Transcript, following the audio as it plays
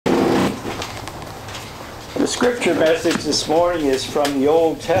The scripture message this morning is from the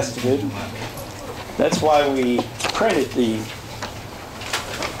Old Testament. That's why we printed the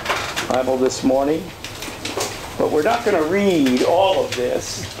Bible this morning. But we're not going to read all of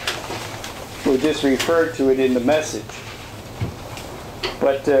this. We'll just refer to it in the message.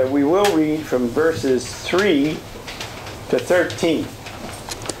 But we will read from verses 3 to 13.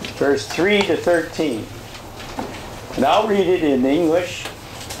 Verse 3 to 13. And I'll read it in English,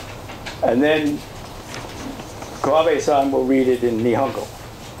 and then Kawabe-san will read it in Nihongo.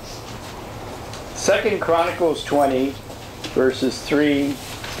 2 Chronicles 20, verses 3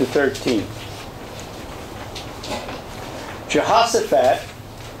 to 13. Jehoshaphat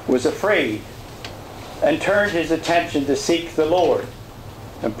was afraid and turned his attention to seek the Lord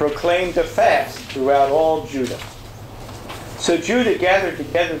and proclaimed a fast throughout all Judah. So Judah gathered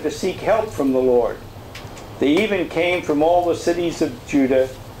together to seek help from the Lord. They even came from all the cities of Judah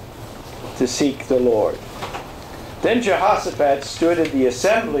to seek the Lord. Then Jehoshaphat stood in the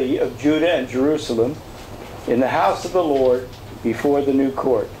assembly of Judah and Jerusalem in the house of the Lord before the new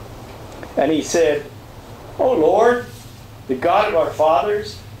court. And he said, O Lord, the God of our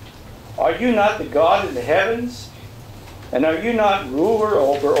fathers, are you not the God in the heavens? And are you not ruler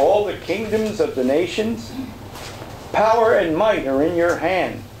over all the kingdoms of the nations? Power and might are in your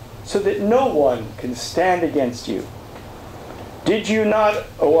hand, so that no one can stand against you. Did you not,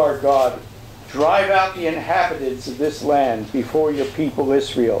 O our God, drive out the inhabitants of this land before your people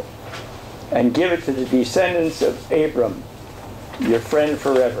Israel, and give it to the descendants of Abram, your friend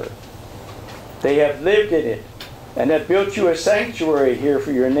forever? They have lived in it, and have built you a sanctuary here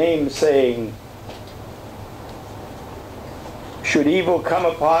for your name, saying, should evil come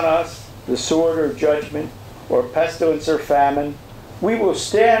upon us, the sword or judgment, or pestilence or famine, we will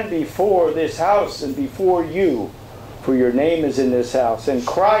stand before this house and before you, for your name is in this house, and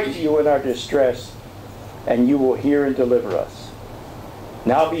cry to you in our distress, and you will hear and deliver us.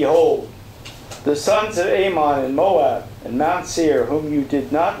 Now behold, the sons of Ammon and Moab and Mount Seir, whom you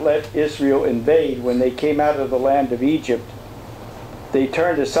did not let Israel invade when they came out of the land of Egypt, they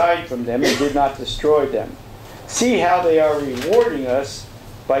turned aside from them and did not destroy them. See how they are rewarding us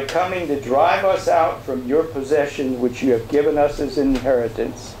by coming to drive us out from your possession, which you have given us as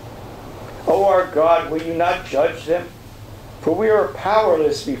inheritance. O our God, will you not judge them? For we are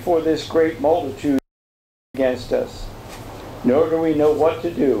powerless before this great multitude against us. Nor do we know what to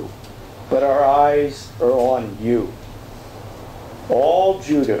do, but our eyes are on you. All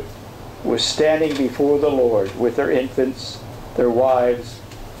Judah was standing before the Lord with their infants, their wives,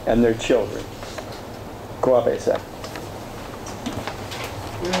 and their children. Kawabe-san.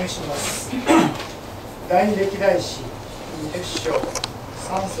 お読みします。第二歴代史20章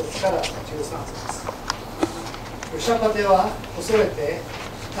3節から13節です。ヨシャパテは恐れて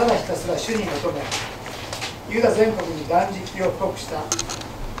ただひたすら主に求め、ユダ全国に断食を布告した。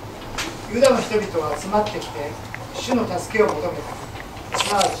ユダの人々は集まってきて主の助けを求めた。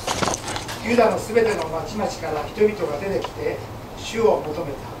すなわちユダのすべての町々から人々が出てきて主を求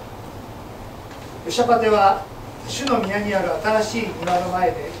めた。ヨシャパテは主の宮にある新しい庭の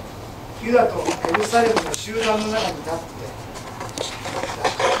前でユダとエルサレムの集団の中に立って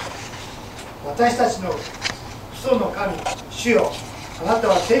私たちの父祖の神主よ、あなた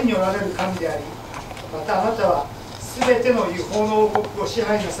は天におられる神であり、またあなたはすべての違法の王国を支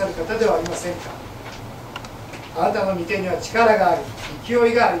配なさる方ではありませんか。あなたの御手には力があり勢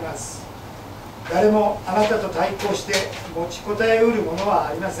いがあります。誰もあなたと対抗して持ちこたえうるものは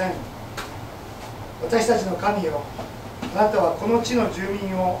ありません。私たちの神よ、あなたはこの地の住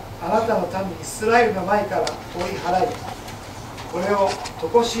民をあなたの民イスラエルの前から追い払い、これを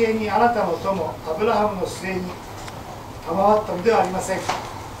常しえにあなたの友アブラハムの末に賜ったのではありませんか。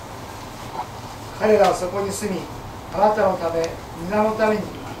彼らはそこに住み、あなたのため皆のために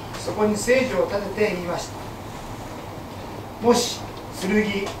そこに聖女を立てて言いました。もし剣、裁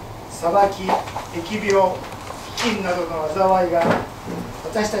き、疫病、飢饉などの災いが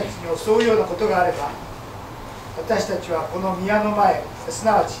私たちに襲うようなことがあれば、私たちはこの宮の前、す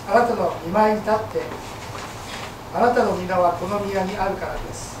なわちあなたの御前に立って、あなたの皆はこの宮にあるから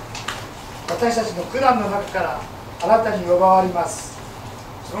です。私たちの苦難の中からあなたに呼ばわります。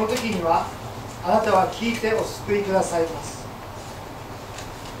その時にはあなたは聞いてお救いくださいます。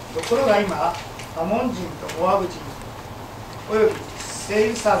ところが今、アモン人とモアブ人、およびセイ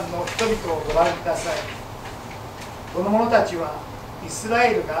ル山の人々をご覧ください。この者たちはイスラ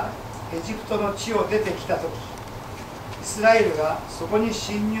エルがエジプトの地を出てきたとき、イスラエルがそこに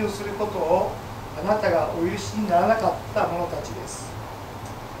侵入することをあなたがお許しにならなかった者たちです。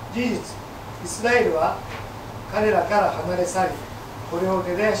事実、イスラエルは彼らから離れ去り、これを根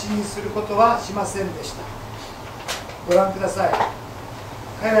絶やしにすることはしませんでした。ご覧ください。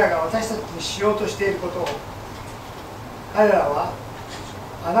彼らが私たちにしようとしていることを、彼らは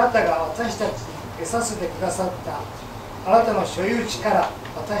あなたが私たちに得させてくださったあなたの所有地から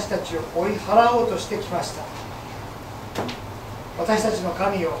私たちを追い払おうとしてきました。私たちの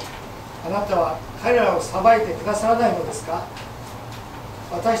神よ、あなたは彼らを裁いてくださらないのですか？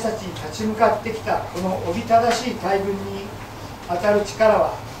私たちに立ち向かってきたこのおびただしい大軍に当たる力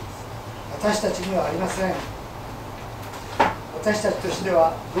は私たちにはありません。私たちとして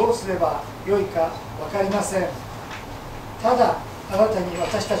はどうすればよいか分かりません。ただあなたに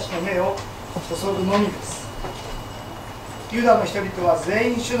私たちの目を注ぐのみです。ユダの人々は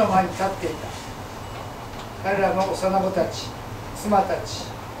全員主の前に立っていた。彼らの幼子たち、妻たち、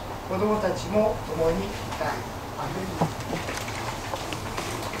子供たちも共にいた。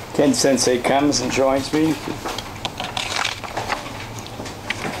Ken Sensei comes and joins me.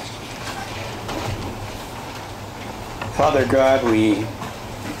 Father God, we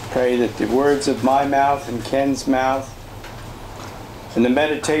pray that the words of my mouth and Ken's mouth and the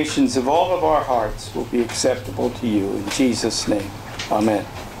meditations of all of our hearts will be acceptable to you. In Jesus' name, amen.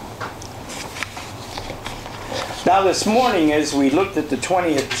 Now this morning, as we looked at the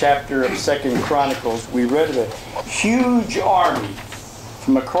 20th chapter of 2 Chronicles, we read of a huge army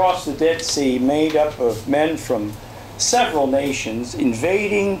from across the Dead Sea made up of men from several nations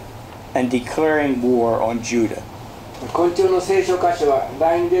invading and declaring war on Judah. 今朝の聖書箇所は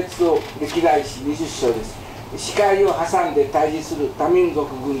第二列王歴代史20章です。視界を挟んで対峙する多民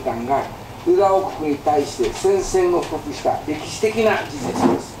族軍団がユダ王国に対して宣戦を布告した歴史的な事実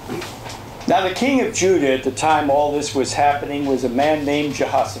です。Now the king of Judah at the time all this was happening was a man named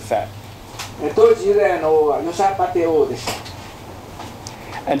Jehoshaphat. 当時ユダヤの王はヨシャパテ王でした。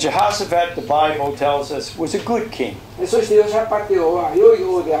And Jehoshaphat, the Bible tells us, was a good king. そしてヨシャパテ王は良い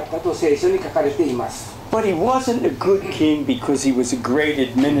王であったと聖書に書かれています。But he wasn't a good king because he was a great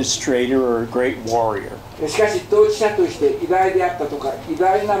administrator or a great warrior. しかし統治者として偉大であったとか偉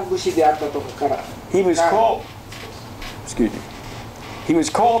大な武士であったとかから He was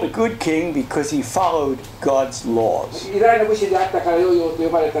called a good king because he followed God's laws. 偉大な武士であったから良い王と呼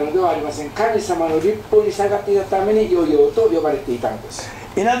ばれたのではありません。神様の律法に従っていたために良い王と呼ばれていたのです。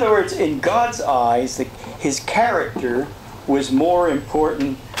In other words, in God's eyes, his character was more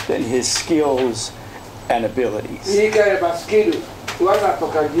important than his skills and abilities. 言い換えればスキル、技と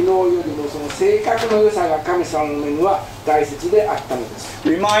か技能よりもその性格の良さが神様の目には大切であったのです。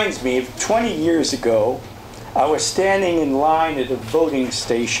Reminds me of 20 years ago, I was standing in line at a voting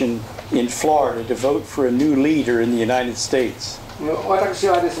station in Florida to vote for a new leader in the United States. 私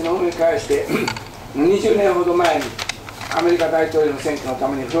はですね、思い返して20年ほど前にアメリカ大統領の選挙のた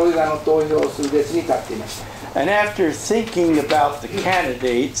めにフロリダの投票をする列に立っていました。And after thinking about the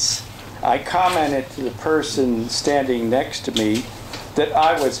candidates, I commented to the person standing next to me that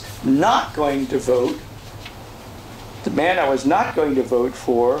I was not going to vote. The man I was not going to vote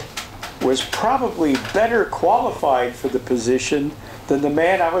for was probably better qualified for the position than the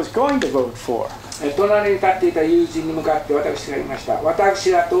man I was going to vote for. 隣に立っていた友人に向かって私が言いました。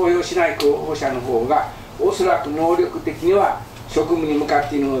私が投票しない候補者の方がおそらく能力的には職務に向かっ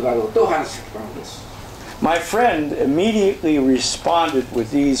ているのだろうと話していたのです。My friend immediately responded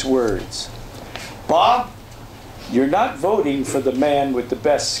with these words, Bob, you're not voting for the man with the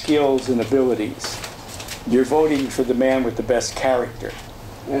best skills and abilities. You're voting for the man with the best character.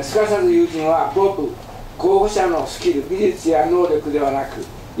 すかさず友人は、ボブ、候補者のスキル、技術や能力ではなく、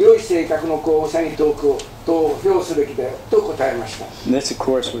良い性格の候補者に投票すべきだよと答えました。And this, of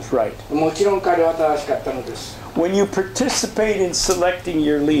course, was right. もちろん彼は正しかったのです。When you participate in selecting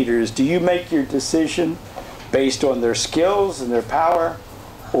your leaders, do you make your decision based on their skills and their power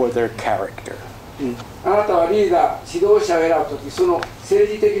or their character? あなたはリーダー、指導者を選ぶとき、その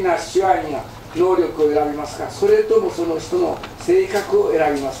政治的な支配や能力を選びますか、それともその人の性格を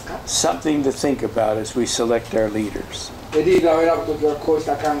選びますか。 Something to think about as we select our leaders. リーダーを選ぶときはこうし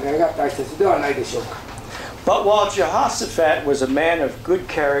た考えが大切ではないでしょうか。But while Jehoshaphat was a man of good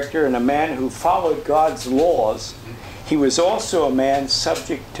character and a man who followed God's laws, he was also a man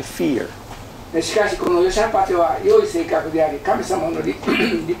subject to fear. しかしこのヨシャパテは良い性格であり、神様の律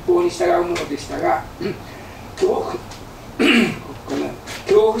法に従うものでしたが、恐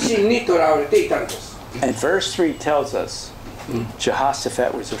怖心にとらわれていたのです。And verse 3 tells us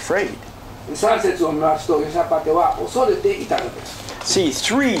Jehoshaphat was afraid. 3節を見ますと、ヨシャパテは恐れていたのです。See,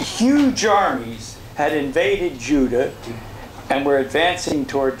 3 huge armies had invaded Judah and were advancing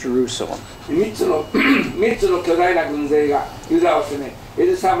toward Jerusalem. 3つの巨大な軍勢がユダを攻め、エ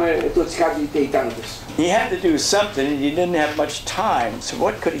ルサレムへと近づいていたのです。He had to do something and he didn't have much time, so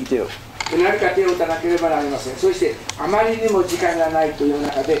what could he do? 何か手を打たなければなりません。そしてあまりにも時間がないという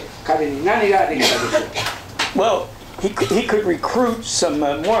中で彼に何ができたでしょうか。 Well, he could recruit some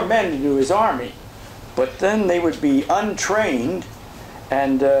more men into his army, but then they would be untrained,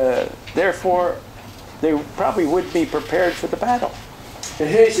 and therefore they probably wouldn't be prepared for the battle.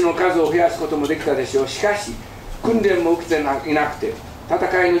 兵士の数を増やすこともできたでしょう。しかし訓練も受けていなくて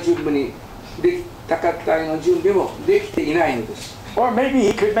戦いの準備もできていないのです。 Or maybe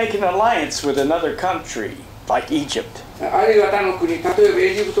he could make an alliance with another country, like Egypt. あるいは他の国、例えば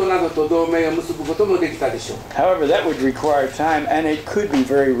エジプトなどと同盟を結ぶこともできたでしょう。 However, that would require time, and it could be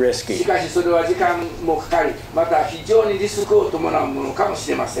very し risky. かしそれは時間もかかり、また非常にリスクを伴うものかもし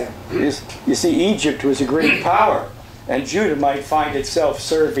れません。 You see, Egypt was a great power, and Judah might find itself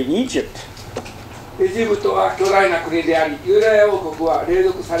serving Egypt. エジプトは巨大な国であり、ユダヤ王国は隷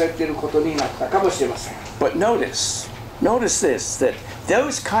属されていることになったかもしれません。 But notice this, that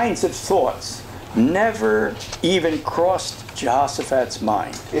those kinds of thoughts never even crossed Jehoshaphat's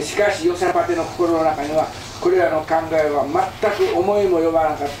mind. しかしヨサパテの心の中にはこれらの考えは全く思いもよば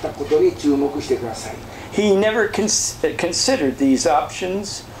なかったことに注目してください。 He never considered these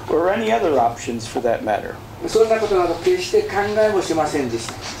options, or any other options for that matter. そんなことなど決して考えもしませんでし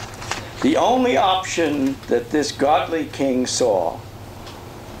た。 The only option that this godly king saw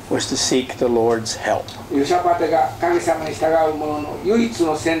was to seek the Lord's help. ヨサパテが神様に従う者の唯一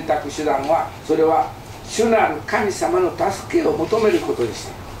の選択手段は、それは主なる神様の助けを求めることでし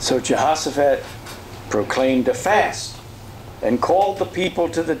た。 So Jehoshaphat proclaimed a fast and called the people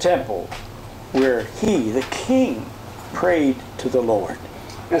to the temple where he, the king, prayed to the Lord.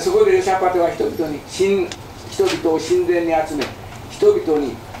 そこでヨサパテは人々を神殿に集め、人々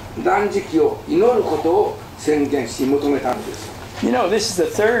に断食を祈ることを宣言し求めたのです。 You know, this is the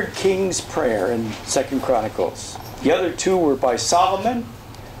third king's prayer in 2 Chronicles. The other two were by Solomon,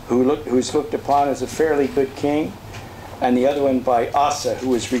 who's looked upon as a fairly good king, and the other one by Asa,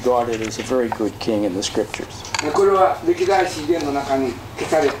 who is regarded as a very good king in the scriptures. これは歴代史伝の中に書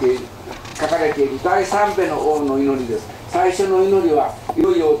かれている第三部の王の祈りです。最初の祈りは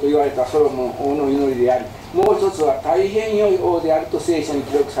良い王と言われたソロモン王の祈りであり、もう一つは大変良い王であると聖書に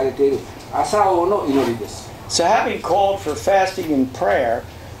記録されているアサ王の祈りです。 So having called for fasting and prayer,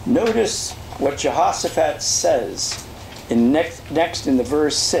 notice what Jehoshaphat says next in the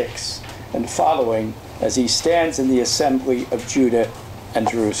verse 6 and following as he stands in the assembly of Judah and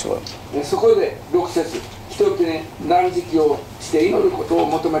Jerusalem. そこで6節、人々に断食をして祈ることを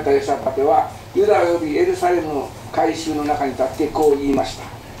求めたヨサパテはユダおよびエルサレムの改宗の中に立ってこう言いました。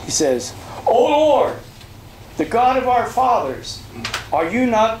 He says, O Lord, the God of our fathers, are you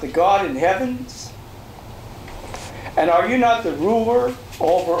not the God in heavens? And are you not the ruler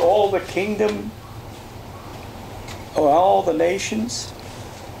over all the kingdom, or all the nations?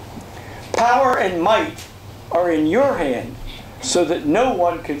 Power and might are in your hand, so that no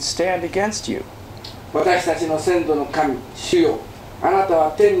one can stand against you. 私たちの先祖の神、主よ、あなた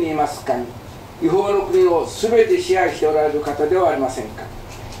は天にいます神、違法の国をすべて支配しておられる方ではありませんか。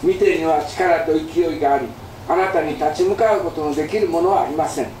見てには力と勢いがあり、あなたに立ち向かうことのできるものはありま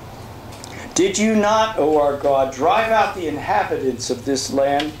せん。 Did you not, O our God, drive out the inhabitants of this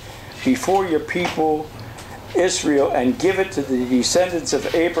land before your people Israel and give it to the descendants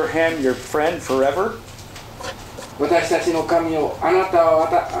of Abraham, your friend, forever? 私たちの神よ、あなたは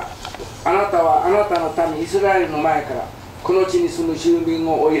あなたの民イスラエルの前からこの地に住む住民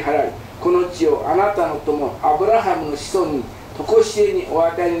を追い払い、この地をあなたの友アブラハムの子孫に常しえにお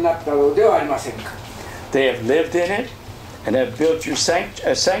与えになったのではありませんか。 They have lived in it and have built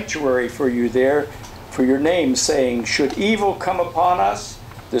a sanctuary for you there, for your name, saying, should evil come upon us,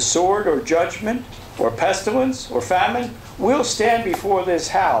 the sword or judgment or pestilence or famine, we'll stand before this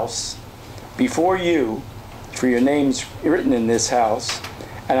house, before you, for your name's written in this house,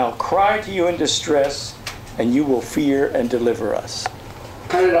 and I'll cry to you in distress, and you will fear and deliver us.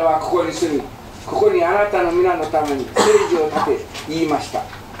 彼らはここに住み、ここにあなたの皆のために聖事を立て言いました。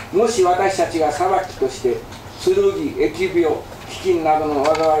もし私たちが裁きとして剣、疫病、飢饉などの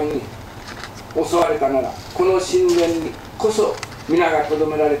災いに襲われたなら、この神殿にこそ皆がとど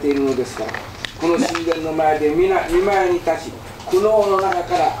められているのですから、この神殿の前で皆御前に立ち、苦悩の中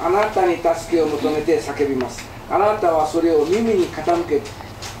からあなたに助けを求めて叫びます。あなたはそれを耳に傾け、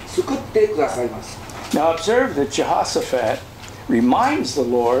救ってくださいます。Now observe that Jehoshaphat reminds the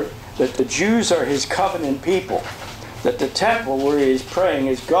Lord that the Jews are his covenant people, that the temple where he is praying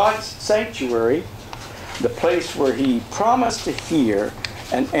is God's sanctuary, the place where he promised to hear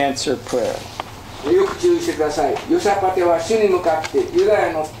and answer prayer. よく注意してください。ヨサパテは主に向かってユ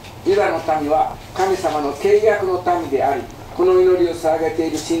ダの民は神様の契約の民であり、この祈りを捧げて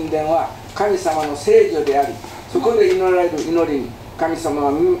いる神殿は神様の聖女であり、そこで祈られる祈りに神様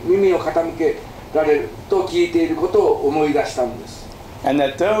は耳を傾けられると聞いていることを思い出したのです。And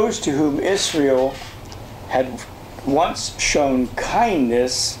that those to whom Israel had once shown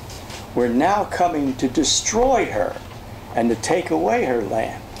kindness were now coming to destroy her and to take away her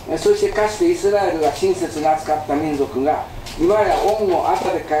land. そしてかつてイスラエルが親切に扱った民族が今や恩を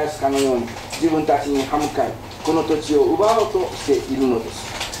後で返すかのように自分たちに歯向かいこの土地を奪おうとしているので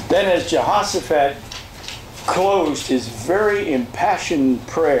す。Then as Jehoshaphat closed his very impassioned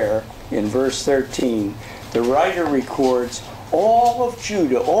prayer in verse 13, the writer records all of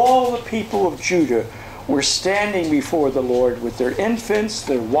Judah, all the people of Judah were standing before the Lord with their infants,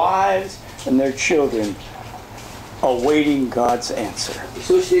 their wives, and their children, awaiting God's answer.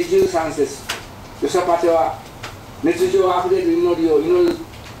 そして13節、ヨサパテは熱情あふれる祈り終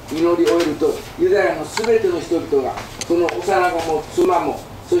えると、ユダヤのすべての人々が、その幼子も妻も、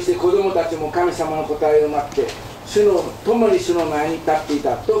そして子供たちも神様の答えを待って、共に主の前に立ってい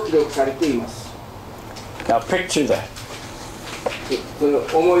たと記録されています。Now picture that. それを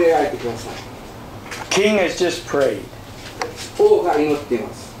思い描いてください。King has just prayed. 王が祈ってい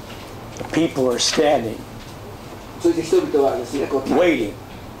ます。The people are standing, そして人々はですね、waiting.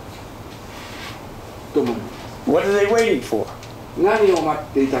 共に What are they waiting for? 何を待っ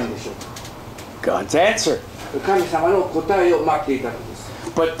ていたんでしょうか。 God's answer. 神様の答えを待っていたのです。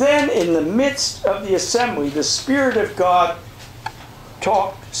But then in the midst of the assembly, the Spirit of God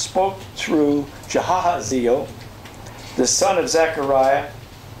spoke through Jehaziel, the son of Zechariah,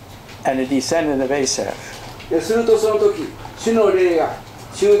 and a descendant of Asaph. するとその時、主の霊が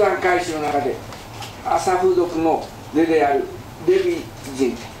集団会議の中でアサフ族の出であるレビ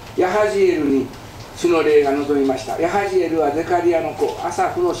人ヤハジエルに主の霊が望みました。ヤハジエルはゼカリアの子アサ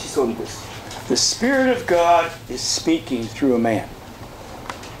フの子孫です。The Spirit of God is speaking through a man.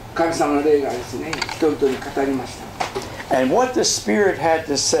 神様の霊がですね、人々に語りました。And what the Spirit had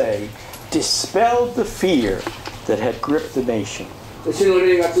to say dispelled the fear that had gripped the nation. 主の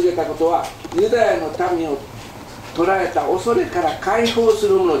霊が告げたことは、ユダヤの民を捕らえた恐れから解放す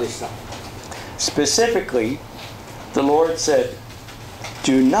るものでした。Specifically, the Lord said,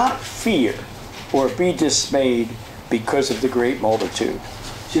 "Do not fear or be dismayed because of the great multitude."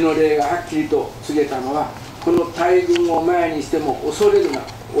 主の霊がはっきりと告げたのは、この大軍を前にしても恐れるな、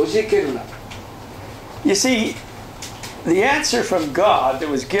おじけるな。You see, the answer from God that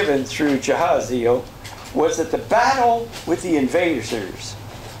was given through Jehaziel was that the battle with the invaders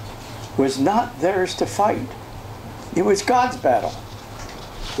was not theirs to fight. It was God's battle.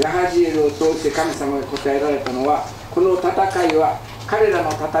 ヤハジエルを通して神様が答えられたのは、この戦いは彼ら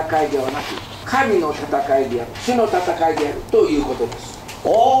の戦いではなく、神の戦いである、主の戦いであるということです。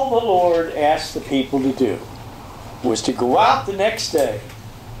All the Lord asked the people to do was to go out the next day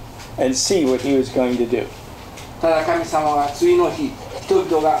and see what he was going to do. ただ神様は次の日、人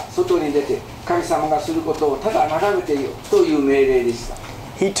々が外に出て、神様がすることをただ眺めていよという命令でした。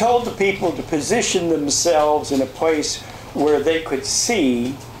He told the people to position themselves in a place where they could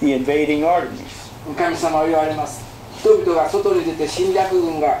see the invading armies. 神様は言われます。人々が外に出て侵略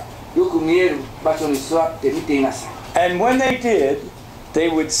軍がよく見える場所に座って見ていなさい。And when they did, they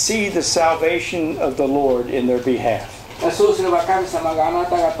would see the salvation of the Lord in their behalf. そうすれば神様があな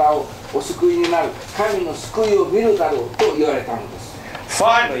た方をお救いになる、神の救いを見るだろうと言われたのです。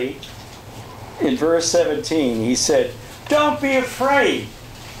Finally, in verse 17, he said, "Don't be afraid.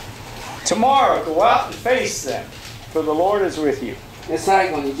 Tomorrow go out and face them, for the Lord is with you." 最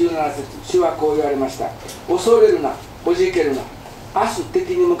後に17節、主はこう言われました。恐れるな、おじけるな。明日敵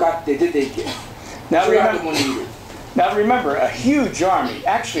に向かって出て行け。 Now 主は共にいる。 remember, a huge army,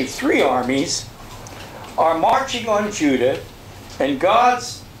 actually 3 armies, are marching on Judah, and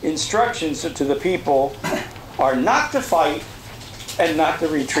God's instructions to the people are not to fight and not to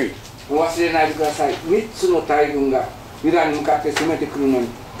retreat. お忘れないでください。3つの大軍がユダに向かって攻めてくるのに、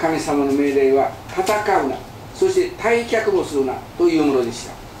神様の命令は戦うな、そして退却もするなというものでし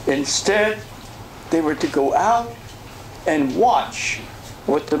た。Instead, they were to go out and watch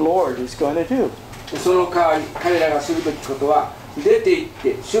what the Lord is going to do. その代わり彼らがするべきことは、出て行っ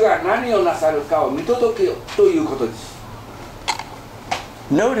て主が何をなさるかを見届けよということです。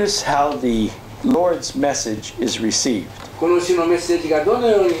Notice how the Lord's message is received. この主のメッセージがどの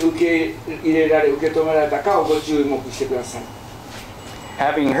ように受け入れられ、受け止められたかをご注目してください。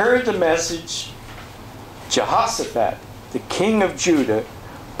Having heard the message, Jehoshaphat, the king of Judah,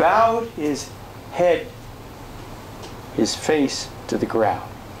 bowed his head, his face to the ground.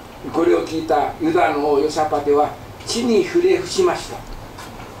 これを聞いたユダの王ヨサパテは地に触れ伏しました。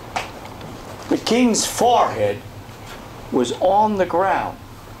The king's forehead was on the ground.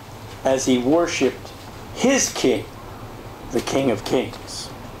 as he worshipped his king, the King of Kings.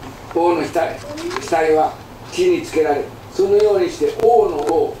 王の額は地につけられ、そのようにして王の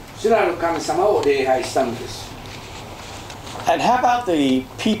王、主なる神様を礼拝したのです。And how about the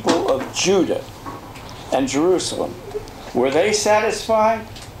people of Judah and Jerusalem? Were they satisfied?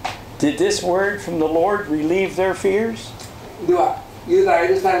 Did this word from the Lord relieve their fears? では、ユダ・エ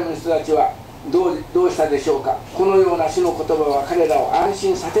ルサレムの人たちはどうしたでしょうか。このような主の言葉は彼らを安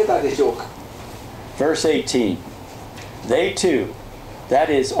心させたでしょうか。Verse 18. They too,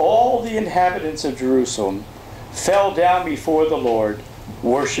 that is, all the inhabitants of Jerusalem, fell down before the Lord,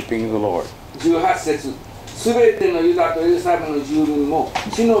 worshiping the Lord. 18節、すべてのユダとエルサレムの住民も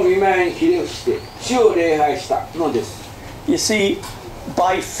主の御前にひれ伏して主を礼拝したのです。You see,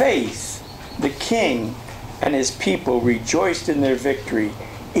 by faith, the king and his people rejoiced in their victory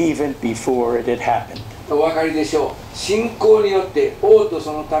even before it had happened. お分かりでしょう。信仰によって王と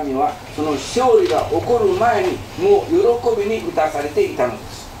その民はその勝利が起こる前にもう喜びに満たされていたので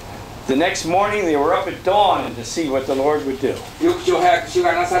す。The next morning they were up at dawn to see what the Lord would do. 翌朝早く主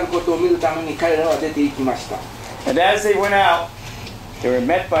がなさることを見るために彼らは出て行きました。And as they went out, they were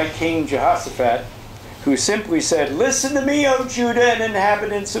met by King Jehoshaphat, who simply said, Listen to me, O Judah and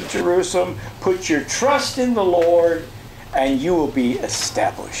inhabitants of Jerusalem. Put your trust in the Lord, and you will be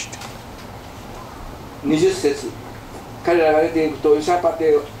established. 20節、彼らが出ていくとヨシャパ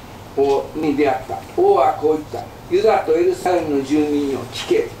テ王に出会った。王はこう言った。ユダとエルサレムの住民よ、聞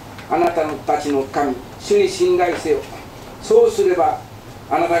け。あなたたちの神、主に信頼せよ。そうすれば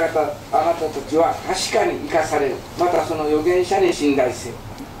あなたたちは確かに生かされる。またその預言者に信頼せよ。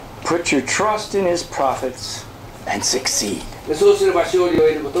Put your trust in his prophets and succeed. そうすれば勝利を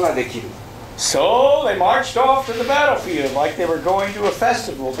得ることができる。So they marched off to the battlefield like they were going to a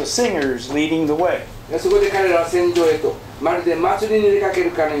festival, the singers leading the way. そこで彼らは戦場へとまるで祭りに出かけ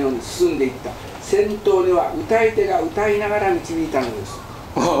るかのように進んでいった。先頭には歌い手が歌いながら導いたのです。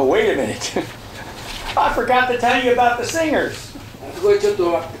Oh, wait a minute. I forgot to tell you about the singers. そこでちょっと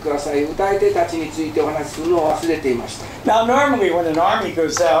待ってください。歌い手たちについてお話しするのを忘れていました。Now, normally when an army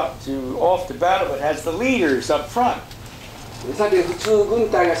goes out off to battle, it has the leaders up front. さて、普通軍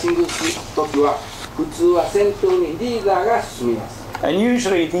隊が進軍するときは、普通は先頭にリーダーが進みます。And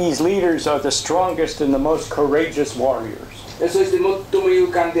usually these leaders are the strongest and the most courageous warriors. そして最も勇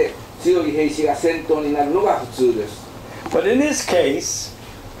敢で強い兵士が先頭になるのが普通です。But in this case,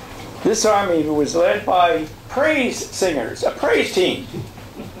 this army was led by praise singers, a praise team.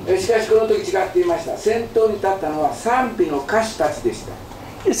 しかしこの時違っていました。先頭に立ったのは賛美の歌手たちでした。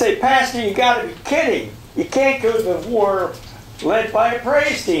You say, Pastor, you got to be kidding. You can't go to war led by a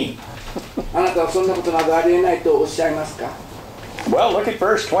praise team. あなたはそんなことなどありえないとおっしゃいますか？ Well, look at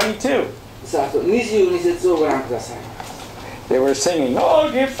verse 22. さあ、22節をご覧ください。They were singing,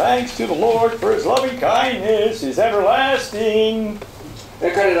 Oh, give thanks to the Lord for his loving kindness is everlasting.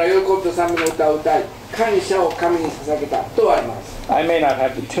 彼らは喜びと賛美の歌を歌い、感謝を神に捧げたとあります。I may not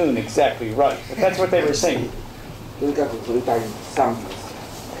have the tune exactly right, but that's what they were singing. とにかく歌います。賛美で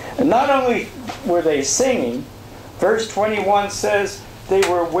す。And not only were they singing, verse 21 says they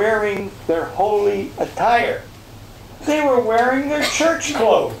were wearing their holy attire. They were wearing their church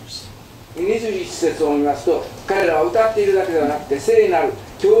clothes. 21節を見ますと、彼らは歌っているだけではなくて、聖なる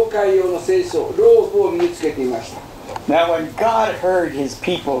教会用の聖書、ローブを身につけていました。Now, when God heard his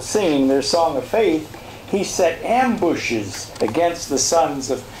people singing their song of faith, he set ambushes against the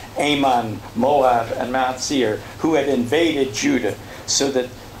sons of Ammon, Moab, and Mount Seir, who had invaded Judah, so that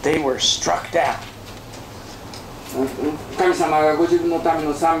they were struck down. 神様がご自分の民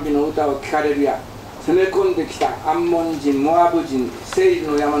の賛美の歌を聞かれるや、攻め込んできたアンモン人、モアブ人、セイ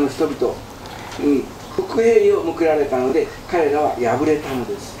ルの山の人々に伏兵を向けられたので、彼らは敗れたの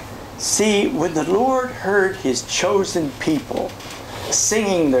です。See, when the Lord heard his chosen people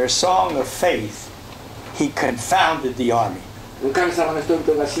singing their song of faith, he confounded the army. 神様の人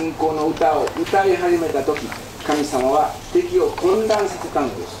々が信仰の歌を歌い始めたとき、神様は敵を混乱させた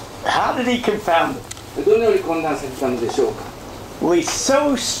のです。How did he confound them? どのように混乱させたのでしょうか。Well, he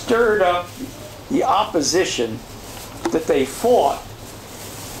so stirred up the opposition that they fought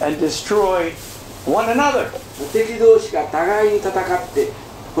and destroyed one another. 敵同士が互いに戦って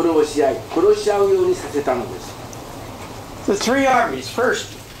殺し合い、殺し合うようにさせたのです。The three armies,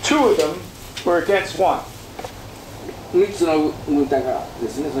 first two of them were against one. 3つの軍隊がで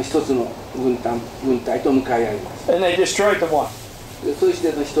すね、その1つの軍隊と向かい合います。And they destroyed the one. そし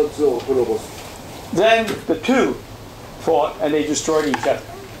てその1つを滅ぼす。Then the two fought and they destroyed each other.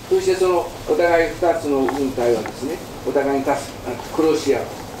 そしてそのお互い2つの軍隊はですね、お互いに殺し合う。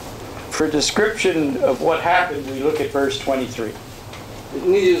For a description of what happened, we look at verse 23.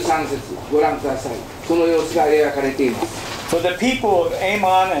 23節ご覧ください。その様子が描かれています。For the people of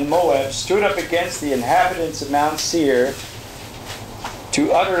Ammon and Moab stood up against the inhabitants of Mount Seir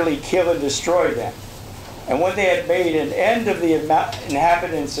to utterly kill and destroy them. And when they had made an end of the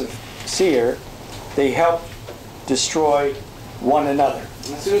inhabitants of Seir, they helped destroy one another.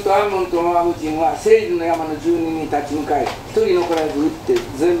 するとアンモンとモアブ人はセイルの山の住人に立ち向かい、一人残らず撃って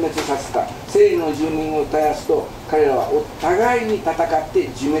全滅させた。セイルの住人を絶やすと、彼らはお互いに戦って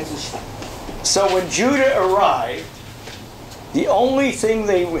自滅した。So when Judah arrived, the only thing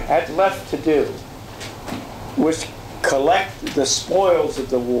they had left to do was collect the spoils of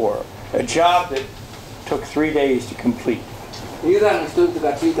the war, a job that took 3 days to complete. ユダの人々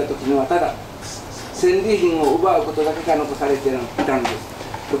が着いた時にはただ戦利品を奪うことだけが残されていたんです。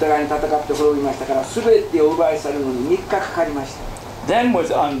お互いに戦って滅びましたから、全てを奪い去るのに3日かかりました。Then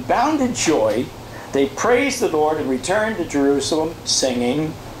with unbounded joy, they praised the Lord and returned to Jerusalem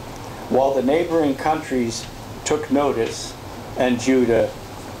singing, while the neighboring countries took notice and Judah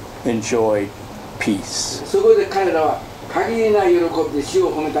enjoyed peace. そこで彼らは限りない喜びで主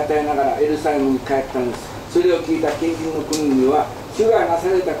を褒めたたえながらエルサレムに帰ったのです。それを聞いた近隣の国々は主がな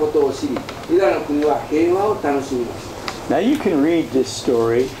されたことを知り、ユダの国は平和を楽しみました。Now you can read this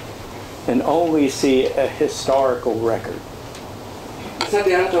story and only see a historical record. さ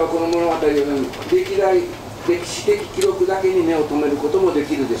てあなたはこの物語を読み、歴史的記録だけに目を留めることもで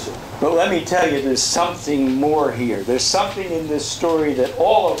きるでしょう。 But let me tell you, there's something more here. There's something in this story that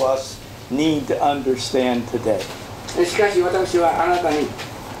all of us need to understand today. しかし私はあなたに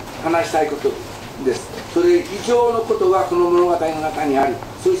話したいことです。それ以上のことがこの物語の中にあり、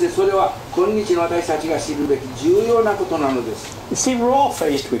そしてそれは今日の私たちが知るべき重要なことなのです。You see, we're all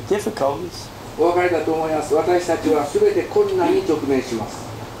faced with difficulties. お分かりだと思います。私たちは全て困難に直面します。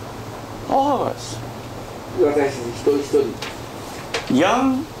 All of us. 私たち一人一人。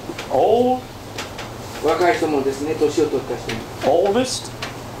 Young, old, 若い人もですね、年を取った人も。 oldest.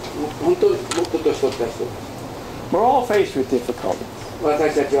 本当にもっと年取った人。 We're all faced with difficulties.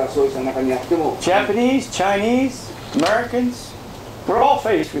 私たちはそうした中にあっても、 Japanese, Chinese, Americans, we're all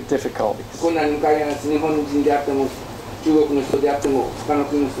faced with difficulties. 困難に向かい合います。日本人であっても、中国の人であっても、他の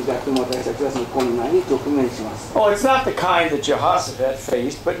国の人であっても、私たちはその困難に直面します。 Oh, it's not the kind that Jehoshaphat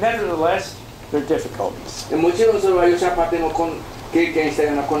faced, but nevertheless, they're difficulties. もちろんそれはヨシャパテも経験した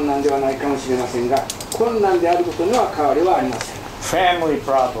ような困難ではないかもしれませんが、困難であることには変わりはありません。 Family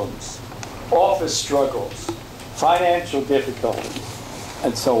problems, office struggles, financial difficulties,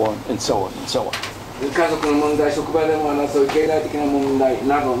 and so on, and so on, and so on. 家族の問題、職場での争い、経済的な問題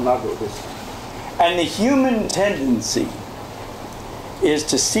などなどです。 And the human tendency is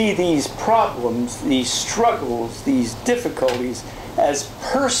to see these problems, these struggles, these difficulties as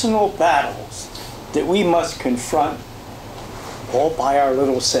personal battles that we must confront all by our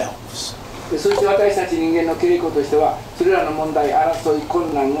little selves. そして私たち人間の傾向としては、それらの問題、争い、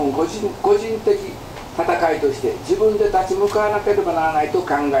困難を個人的戦いとして自分で立ち向かわなければならないと考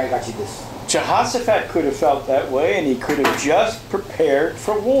えがちです。 Jehoshaphat could have felt that way, and he could have just prepared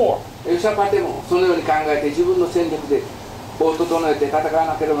for war. ヨシャパテもそのように考えて自分の戦力でを整えて戦わ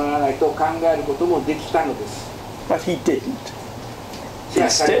なければならないと考えることもできたのです。 But he didn't. しか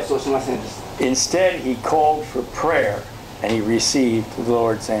し彼はそうしませんでした。 Instead, he called for prayer, and he received the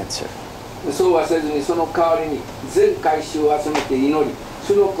Lord's answer. そうはせずにその代わりに全回収を集めて祈り、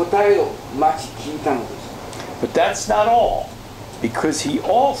その答えを待ち聞いたのです。 But that's not all, because he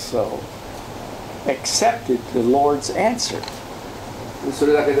also accepted the Lord's answer. そ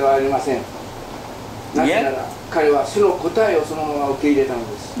れだけではありません。なぜなら彼はその答えをそのまま受け入れたの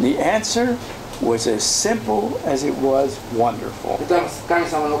です。 The answer was as simple as it was wonderful. 神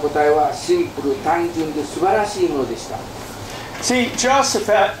様の答えはシンプル、単純で素晴らしいものでした。 See,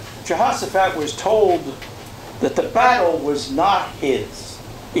 Jehoshaphat was told that the battle was not his.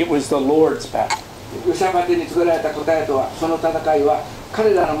 It was the Lord's battle. ヨシャパテに告げられた答えとは、その戦いは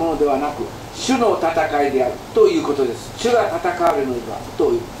彼らのものではなく、主の戦いであるということです。主が戦われるのだ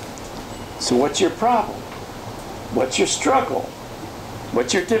という。So what's your problem? What's your struggle?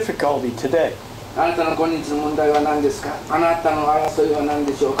 What's your difficulty today? あなたの今日の問題は何ですか？あなたの争いは何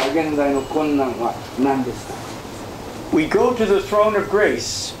でしょうか？現在の困難は何ですか？ We go to the throne of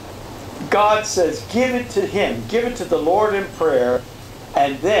grace. God says, give it to Him, give it to the Lord in prayer,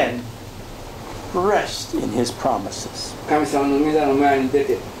 and then rest in His promises. 神様の御座の前に出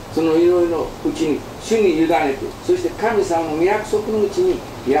て、その祈りのうちに主に委ねて、そして神様の御約束のうちに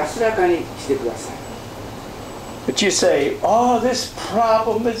安らかにしてください。But you say, oh, this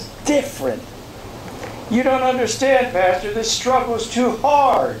problem is different. You don't understand, Pastor. This struggle is too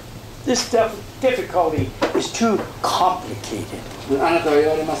hard. This difficulty is too complicated. あなたは言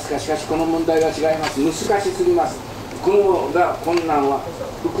われますか、しかしこの問題は違います。難しすぎます。この困難は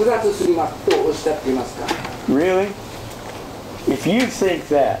複雑すぎますとおっしゃっていますか。 Really? If you think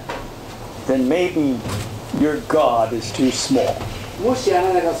that, then maybe your God is too small. もしあ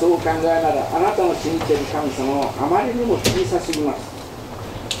なたがそう考えなら、あなたの信じている神様はあまりにも小さすぎます。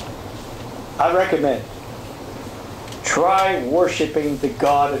 I recommend try worshiping the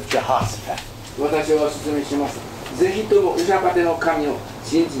God of Jehoshaphat. 私はお勧めします。ぜひともヨシャパテの神を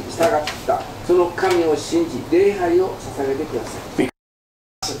信じ、従ったその神を信じ、礼拝を捧げてください。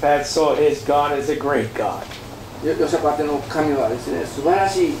 Jehoshaphat saw his God as a great God. ヨシャパテの神はですね、素晴ら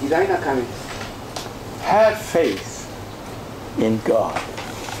しい偉大な神です。 Have faith in God.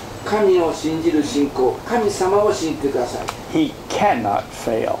 神を信じる信仰、神様を信じてください。 He cannot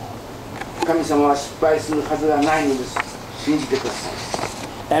fail. 神様は失敗するはずがないのです。信じてください。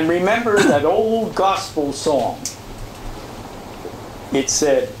 And remember that old gospel song. It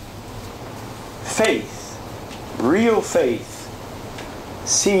said, faith, real faith,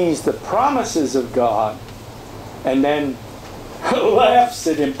 sees the promises of God and then laughs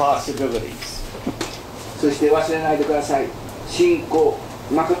at impossibilities. そして忘れないでください。信仰、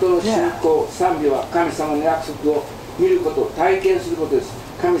誠の信仰、賛美は神様の約束を見ること、体験することです。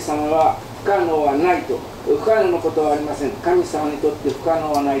神様は不可能はないと、不可能なことはありません。神様にとって不可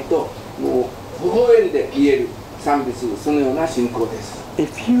能はないと、もう微笑んで言える賛美する、そのような信仰です。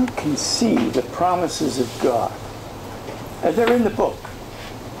 If you can see the promises of God, and they're in the book,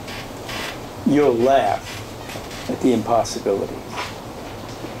 you'll laugh at the impossibilities.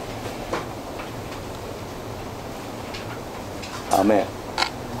 Amen.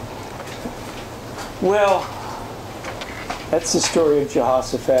 Well, that's the story of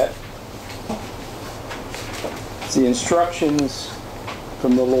Jehoshaphat. It's the instructions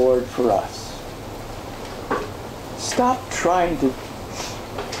from the Lord for us. Stop trying to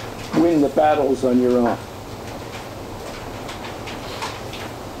win the battles on your own.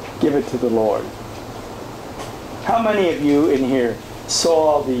 Give it to the Lord. How many of you in here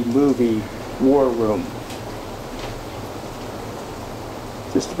saw the movie War Room?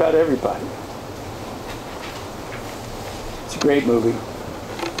 Just about everybody. It's a great movie.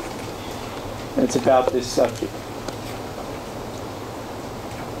 And it's about this subject.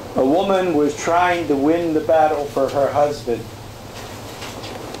 A woman was trying to win the battle for her husband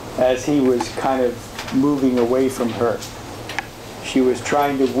as he was kind of moving away from her. She was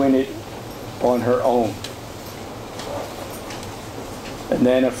trying to win it on her own. And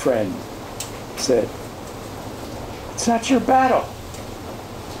then a friend said, "It's not your battle."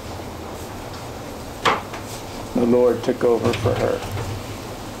 The Lord took over for her.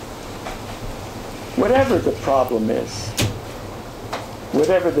 Whatever the problem is,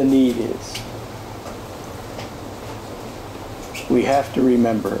 whatever the need is, we have to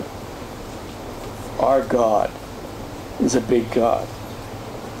remember our God is a big God.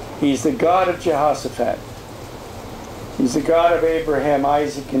 He's the God of Jehoshaphat. He's the God of Abraham,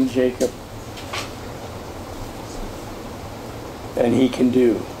 Isaac, and Jacob. And He can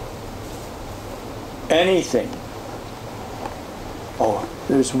do anything. Oh,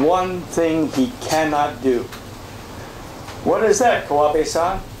 there's one thing He cannot do. What is that,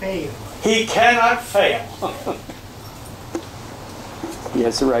 Kawabe-san? Fail. He cannot fail. He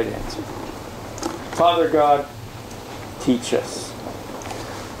has the right answer. Father God, teach us.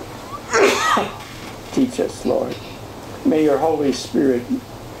 Teach us, Lord. May your Holy Spirit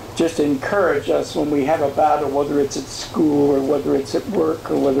just encourage us when we have a battle, whether it's at school or whether it's at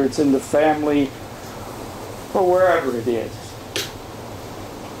work or whether it's in the family or wherever it is,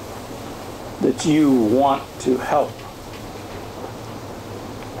 that you want to help.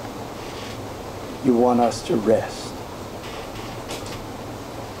 You want us to rest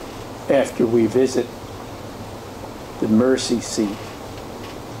after we visit the mercy seat,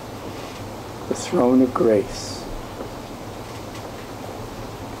 the throne of grace,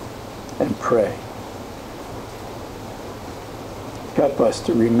 and pray. Help us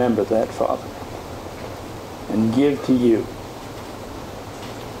to remember that, Father, and give to you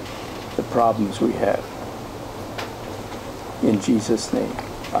the problems we have. In Jesus' name,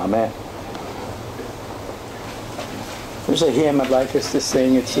 amen. There's a hymn I'd like us to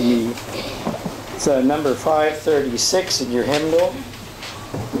sing. It's number 536 in your hymnal.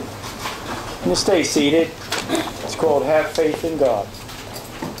 You stay seated. It's called Have Faith in God.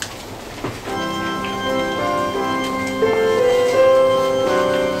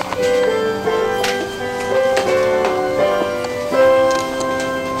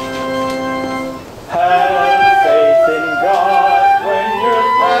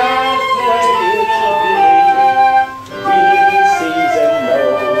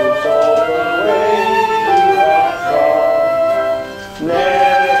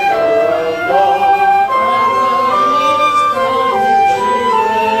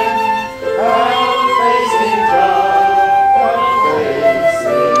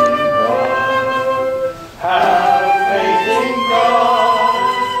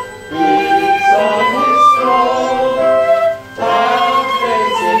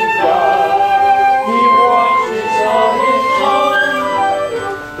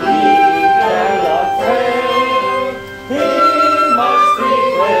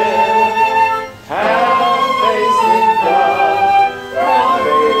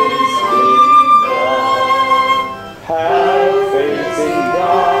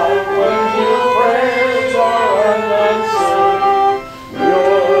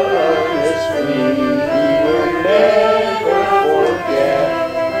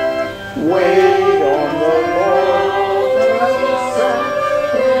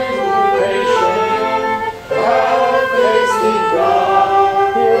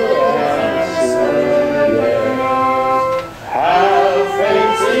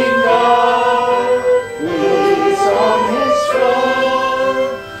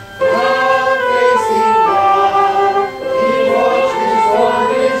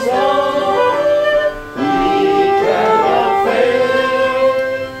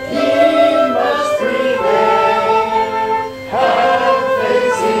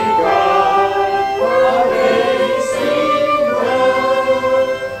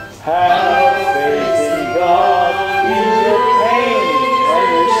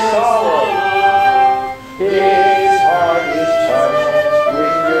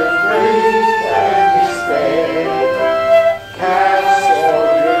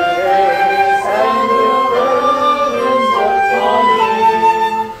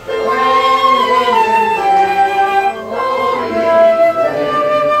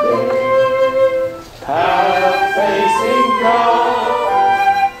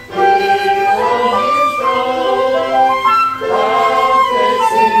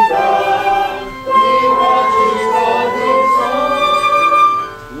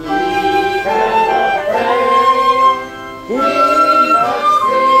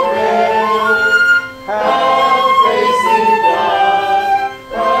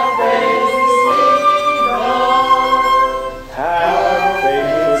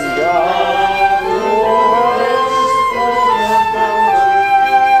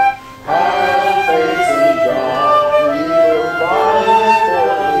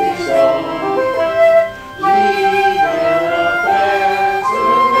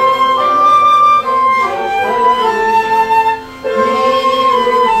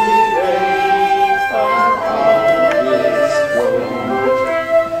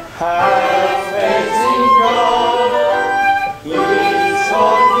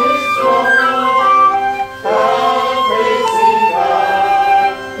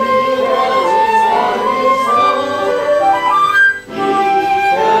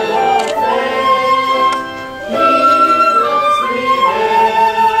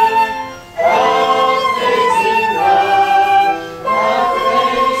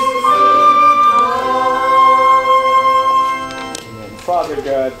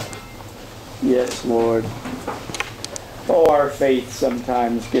 faith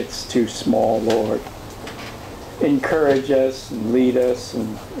sometimes gets too small, Lord. Encourage us and lead us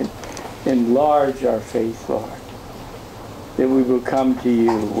and enlarge our faith, Lord. That we will come to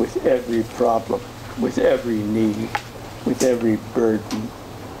you with every problem, with every need, with every burden,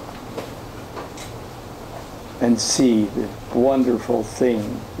 and see the wonderful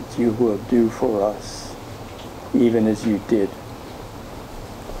thing that you will do for us, even as you did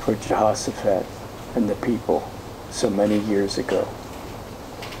for Jehoshaphat and the people so many years ago.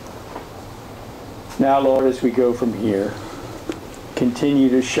 Now, Lord, as we go from here, continue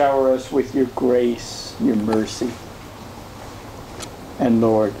to shower us with your grace, your mercy. And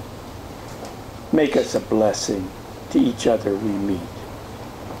Lord, make us a blessing to each other we meet.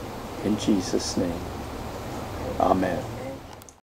 In Jesus' name, amen.